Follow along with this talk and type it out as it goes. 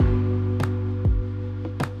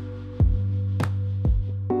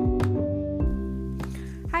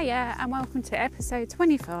Hiya and welcome to episode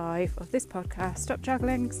 25 of this podcast, Stop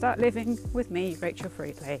Juggling, Start Living, with me, Rachel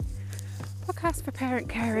Friedley. Podcast for parent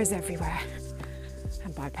carers everywhere.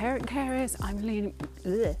 And by parent carers, I'm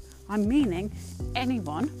meaning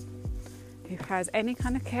anyone who has any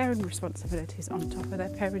kind of caring responsibilities on top of their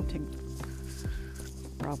parenting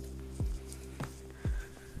role.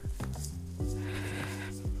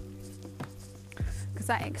 Because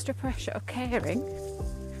that extra pressure of caring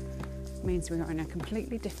means we are in a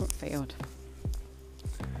completely different field.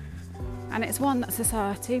 And it's one that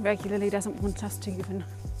society regularly doesn't want us to even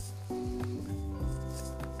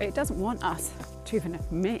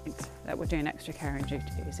admit that we're doing extra caring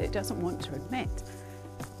duties. It doesn't want to admit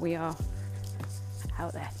we are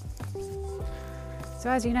out there.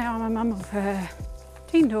 So as you know, I'm a mum of a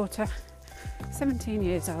teen daughter, 17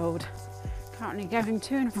 years old, currently going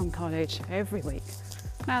to and from college every week.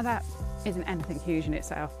 Now that isn't anything huge in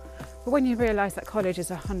itself, but when you realise that college is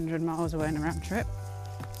 100 miles away on a round trip,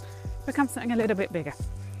 it becomes something a little bit bigger.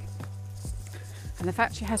 And the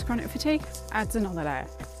fact she has chronic fatigue adds another layer.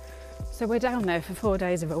 So we're down there for 4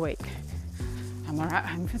 days of a week, and we're at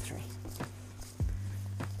home for 3.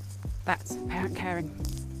 That's parent caring.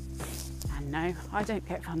 And no, I don't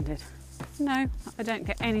get funded. No, I don't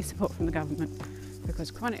get any support from the government, because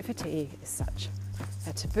chronic fatigue is such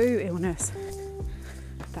a taboo illness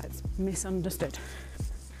that's misunderstood.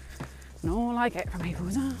 And all I get from people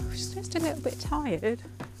is, oh, she's just a little bit tired.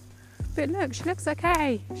 But look, she looks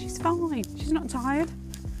okay. She's fine. She's not tired.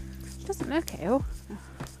 She doesn't look ill.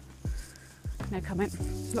 No comment.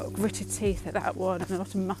 There's a lot of gritted teeth at that one and a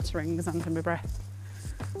lot of mutterings under my breath.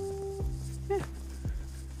 Yeah.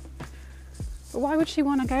 But why would she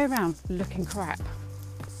want to go around looking crap?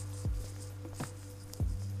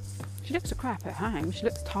 She looks crap at home. She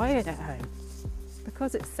looks tired at home.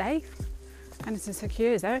 Because it's safe. And it's a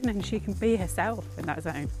secure zone and she can be herself in that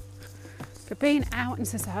zone. But being out in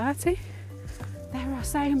society, there are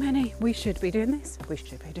so many, we should be doing this, we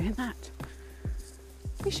should be doing that.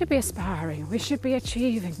 We should be aspiring, we should be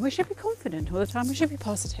achieving, we should be confident all the time, we should be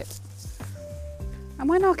positive. And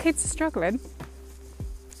when our kids are struggling,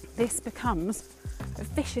 this becomes a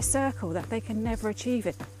vicious circle that they can never achieve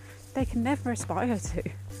it. They can never aspire to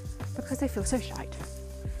because they feel so shite.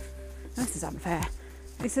 And this is unfair.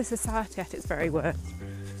 It's a society at its very worst,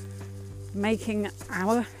 making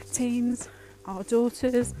our teens, our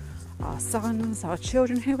daughters, our sons, our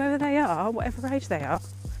children, whoever they are, whatever age they are,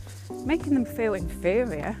 making them feel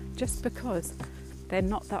inferior just because they're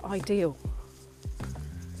not that ideal.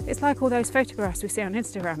 It's like all those photographs we see on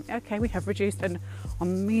Instagram. Okay, we have reduced on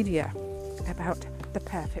media about the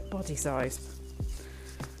perfect body size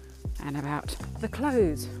and about the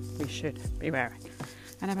clothes we should be wearing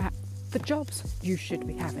and about the jobs you should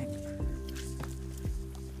be having.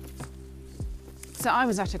 So I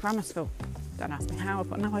was at a grammar school. Don't ask me how, I've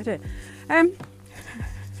got no idea.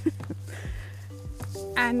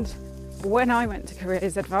 And when I went to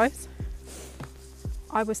careers advice,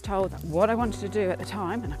 I was told that what I wanted to do at the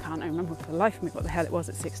time, and I can't remember for the life of me what the hell it was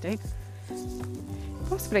at 16,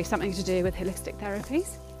 possibly something to do with holistic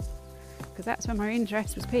therapies, because that's when my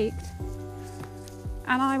interest was piqued.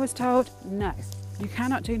 And I was told, no, you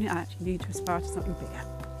cannot do that, you need to aspire to something bigger.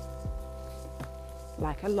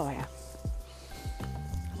 Like a lawyer.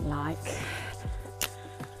 Like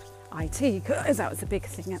IT, because that was the big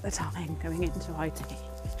thing at the time, going into IT.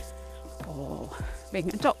 Or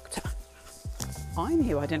being a doctor. I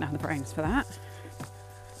knew I didn't have the brains for that.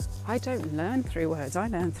 I don't learn through words, I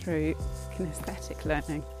learn through kinesthetic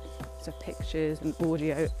learning. So pictures and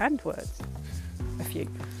audio and words. A few.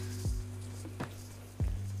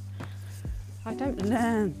 I don't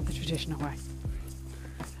learn the traditional way,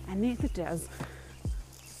 and neither does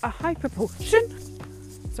a high proportion,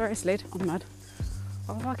 sorry I slid on mud,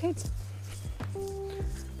 of our kids.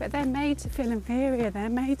 But they're made to feel inferior, they're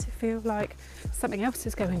made to feel like something else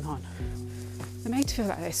is going on. They're made to feel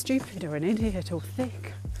like they're stupid or an idiot or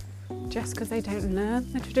thick, just because they don't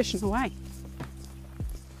learn the traditional way.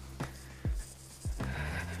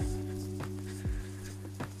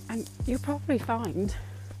 And you'll probably find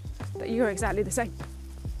that you're exactly the same.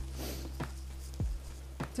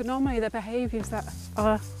 So normally the behaviours that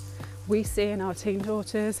we see in our teen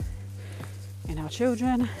daughters, in our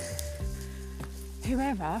children,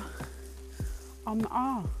 whoever,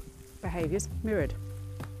 are behaviours mirrored.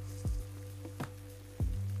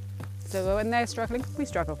 So when they're struggling, we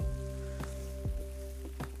struggle.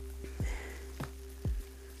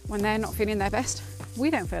 When they're not feeling their best, we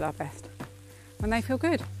don't feel our best. When they feel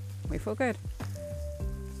good, we feel good.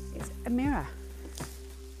 It's a mirror.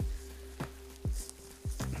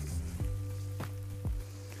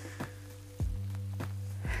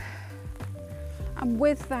 And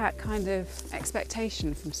with that kind of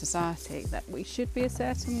expectation from society that we should be a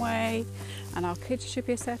certain way and our kids should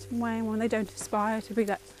be a certain way, and when they don't aspire to be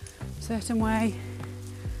that certain way,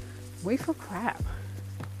 we feel crap.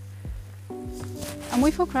 And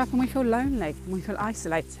we feel crap and we feel lonely and we feel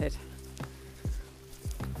isolated.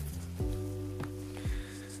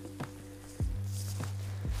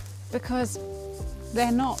 Because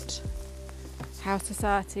they're not how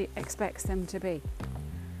society expects them to be.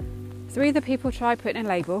 So either people try putting a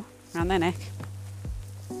label around their neck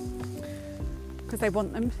because they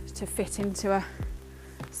want them to fit into a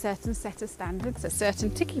certain set of standards, a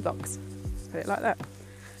certain ticky box, let's put it like that.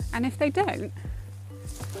 And if they don't,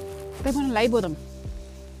 they want to label them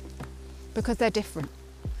because they're different.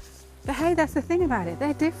 But hey, that's the thing about it,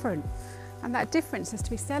 they're different. And that difference is to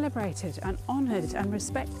be celebrated and honoured and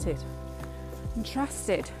respected and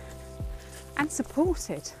trusted and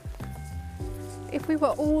supported. If we were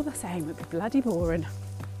all the same, it'd be bloody boring.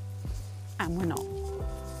 And we're not.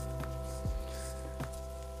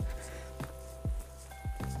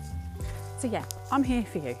 So yeah, I'm here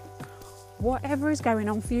for you. Whatever is going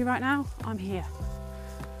on for you right now, I'm here.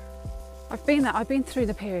 I've been through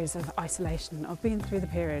the periods of isolation. I've been through the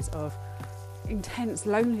periods of intense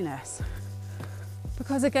loneliness.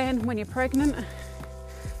 Because again, when you're pregnant,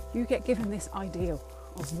 you get given this ideal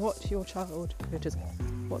of what your child is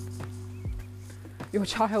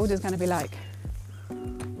going to be like,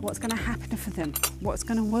 what's going to happen for them, what's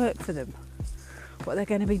going to work for them, what they're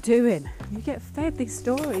going to be doing. You get fed these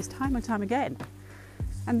stories time and time again.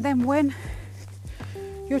 And then when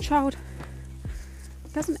your child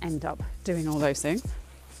doesn't end up doing all those things,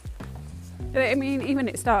 I mean, even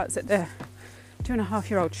it starts at the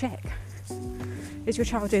 2.5-year-old check. Is your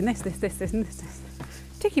child doing this, and this?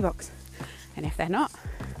 Ticky box. And if they're not,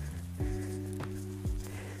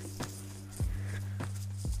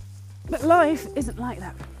 but life isn't like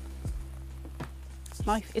that.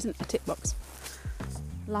 Life isn't a tick box.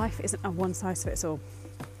 Life isn't a one size fits all.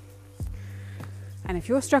 And if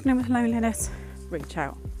you're struggling with loneliness, reach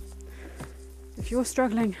out. If you're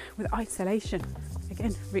struggling with isolation,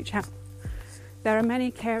 again, reach out. There are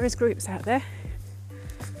many carers groups out there,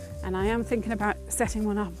 and I am thinking about setting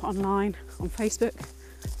one up online on Facebook.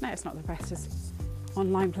 No, it's not the best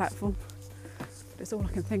online platform, but it's all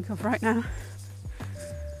I can think of right now,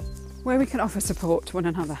 where we can offer support to one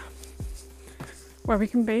another, where we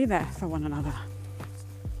can be there for one another.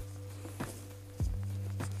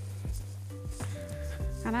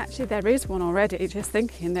 And actually there is one already, just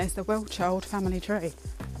thinking, there's the Well-Child Family Tree.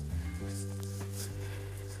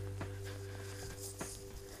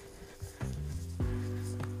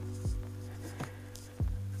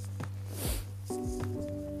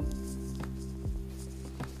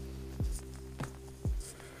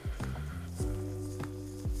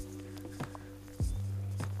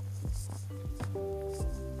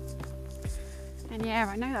 And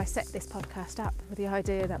yeah, I know I set this podcast up with the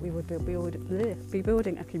idea that we would be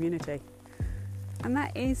building a community. And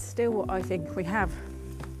that is still what I think we have.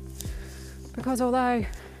 Because although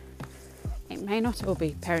it may not all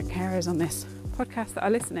be parent carers on this podcast that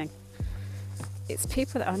are listening, it's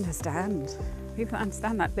people that understand. People that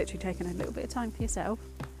understand that literally taking a little bit of time for yourself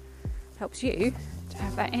helps you to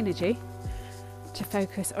have that energy to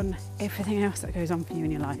focus on everything else that goes on for you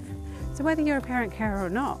in your life. So whether you're a parent carer or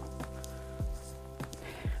not,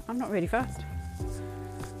 I'm not really fussed,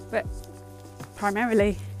 but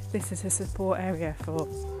primarily this is a support area for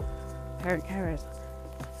parent carers,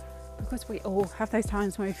 because we all have those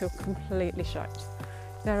times when we feel completely shut.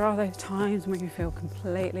 There are those times when we feel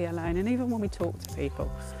completely alone, and even when we talk to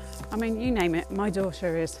people, I mean, you name it. My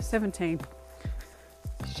daughter is 17.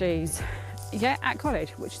 She's at college,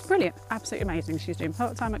 which is brilliant, absolutely amazing. She's doing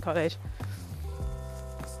part-time at college.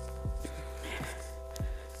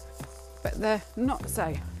 But the not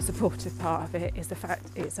so supportive part of it is the fact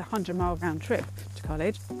it's a 100-mile round trip to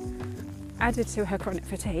college. Added to her chronic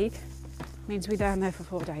fatigue means we're down there for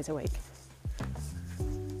 4 days a week.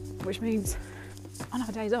 Which means on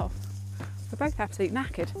our days off, we're both absolutely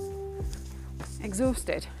knackered,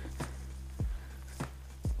 exhausted.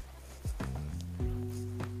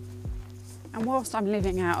 And whilst I'm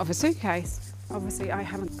living out of a suitcase, obviously I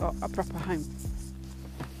haven't got a proper home.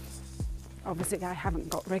 Obviously I haven't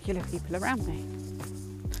got regular people around me.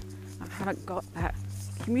 I haven't got that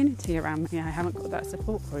community around me. I haven't got that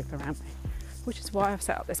support group around me, which is why I've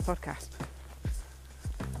set up this podcast.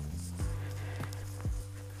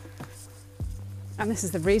 And this is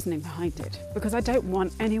the reasoning behind it, because I don't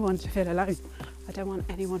want anyone to feel alone. I don't want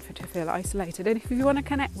anyone to feel isolated. And if you want to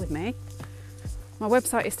connect with me, my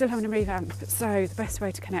website is still having a revamp, so the best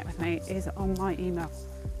way to connect with me is on my email.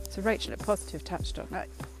 So Rachel at positivetouch.net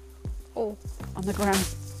or on the gram.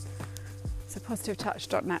 So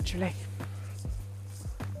positivetouch.naturally.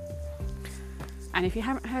 And if you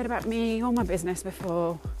haven't heard about me or my business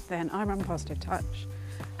before, then I run Positive Touch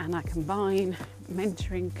and I combine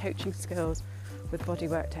mentoring, coaching skills with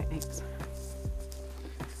bodywork techniques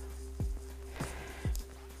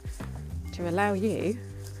to allow you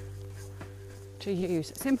to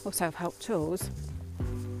use simple self-help tools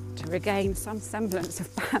to regain some semblance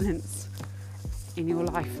of balance in your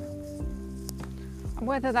life. And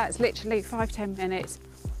whether that's literally 5-10 minutes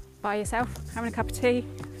by yourself, having a cup of tea,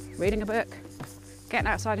 reading a book, getting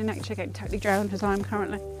outside in nature, getting totally drowned as I am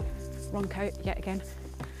currently, wrong coat yet again,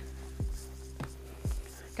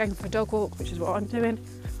 going for a dog walk, which is what I'm doing,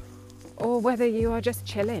 or whether you are just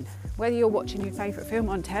chilling, whether you're watching your favourite film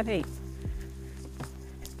on telly,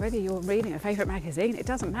 whether you're reading a favourite magazine, it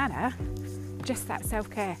doesn't matter. Just that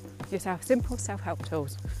self-care, yourself, simple self-help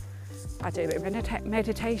tools. I do a bit of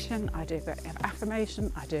meditation, I do a bit of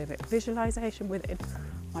affirmation, I do a bit of visualisation within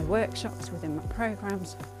my workshops, within my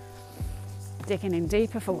programs, digging in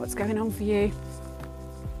deeper for what's going on for you.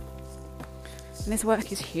 And this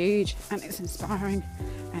work is huge and it's inspiring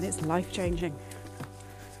and it's life-changing.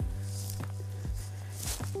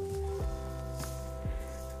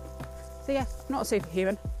 So yeah, I'm not a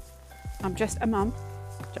superhuman. I'm just a mum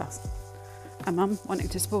wanting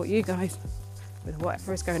to support you guys with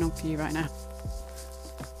whatever is going on for you right now.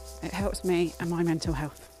 It helps me and my mental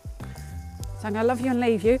health. So I'm going to love you and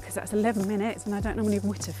leave you because that's 11 minutes and I don't normally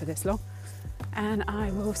witter for this long. And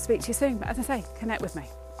I will speak to you soon. But as I say, connect with me.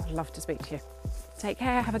 I'd love to speak to you. Take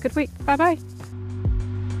care. Have a good week. Bye bye.